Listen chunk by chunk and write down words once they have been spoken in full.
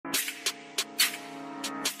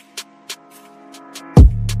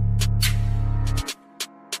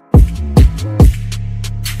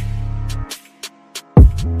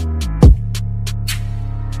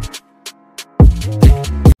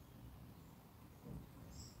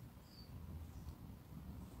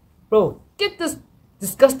Bro, get this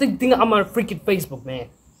disgusting thing on my freaking Facebook, man.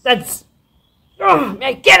 That's... Ugh,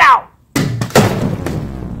 man, get out!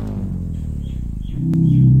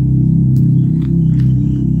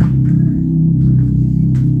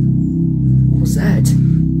 What was that?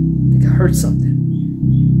 I think I heard something.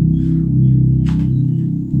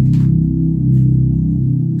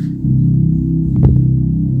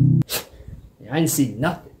 I didn't see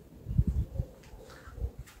nothing.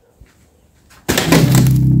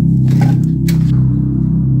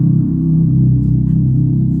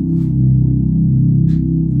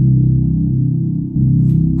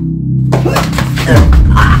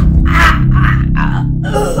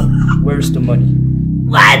 Where's the money?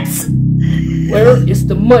 What? Where is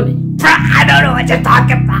the money? Bruh, I don't know what you're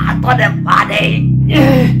talking about for the money.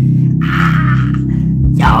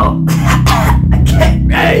 Yo, I can't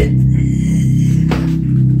breathe.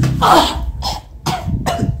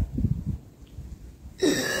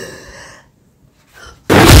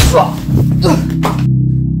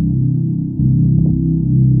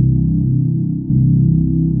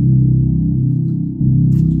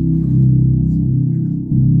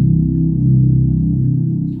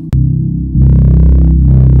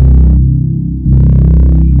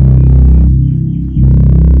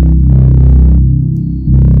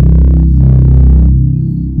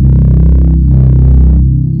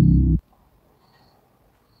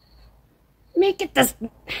 Make it this.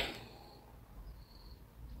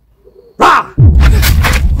 Rah!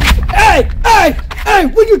 Hey!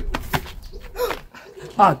 What you?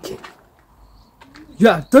 Okay. You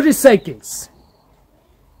have 30 seconds.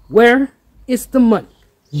 Where is the money?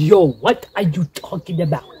 Yo, what are you talking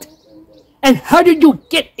about? And how did you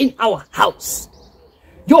get in our house?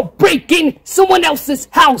 You're breaking someone else's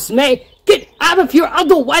house, man. Get out of here,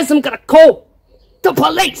 otherwise I'm gonna call the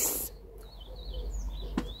police.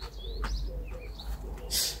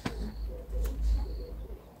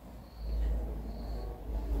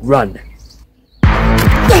 Run.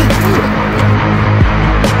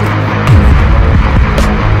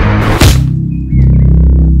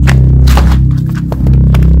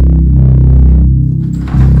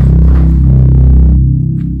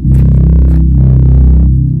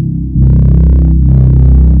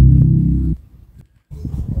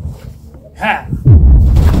 Ha!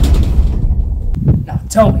 Now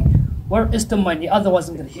tell me, where is the money? Otherwise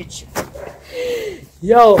I'm gonna hit you.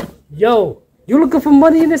 Yo. You looking for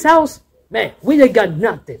money in this house? Man, we ain't got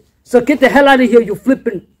nothing. So get the hell out of here, you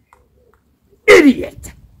flipping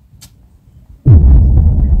idiot!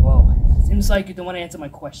 Whoa, seems like you don't want to answer my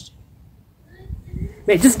question.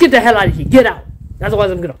 Man, just get the hell out of here. Get out.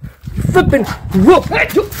 Otherwise I'm gonna flipping whoop. Hey,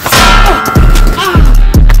 you.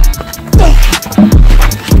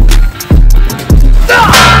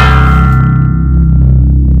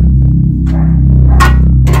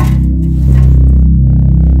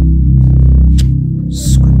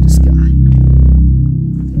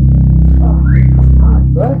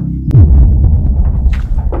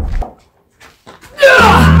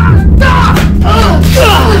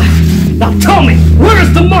 Now tell me, where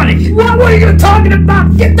is the money? What are you talking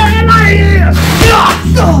about? Get the hell out of here!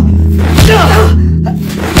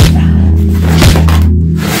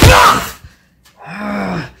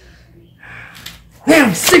 Man,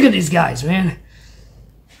 I'm sick of these guys, man.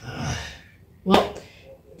 Well,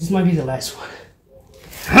 this might be the last one.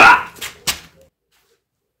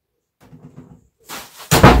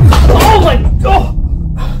 Oh my god!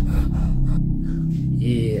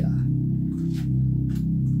 Yeah.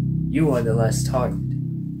 You are the last target.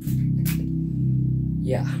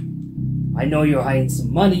 Yeah. I know you're hiding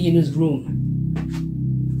some money in his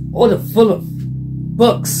room. All full of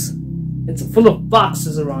books. It's full of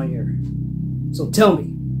boxes around here. So tell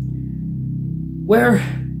me, where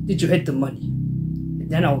did you hid the money? And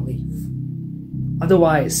then I'll leave.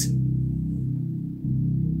 Otherwise,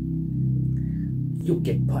 you'll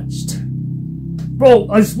get punched. Bro,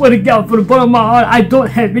 I swear to God, for the bottom of my heart, I don't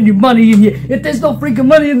have any money in here. If there's no freaking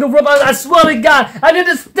money in the room, I swear to God, I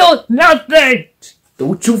didn't steal nothing.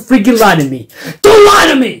 Don't you freaking lie to me. Don't lie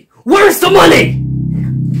to me. Where's the money?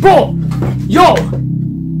 Bro, yo,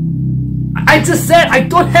 I just said I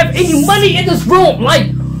don't have any money in this room. How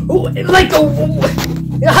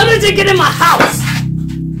did you get in my house?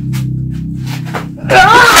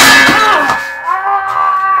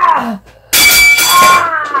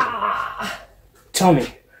 Tell me,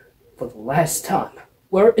 for the last time,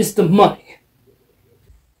 where is the money?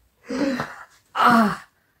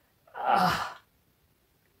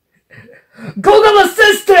 Google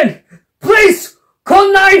Assistant! Please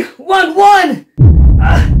call 911!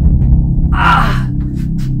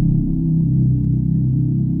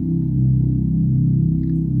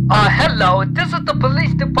 Hello, this is the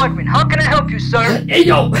police department. How can I help you, sir? Hey,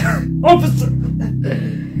 yo, officer.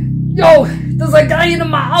 Yo, there's a guy in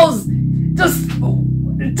my house. Just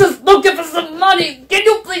looking for some money. Can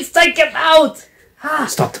you please take him out?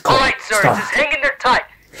 Stop the call. Alright, sir, Stop. just hang in there tight.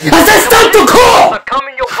 I said stop the call! Are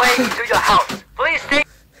coming your way to your house. Please stay.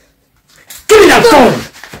 Give me that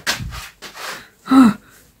phone!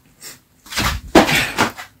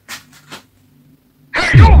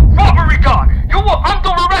 Hey, you robbery guy! You were under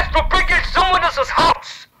arrest for breaking someone else's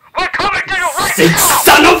house! We're coming to you right now!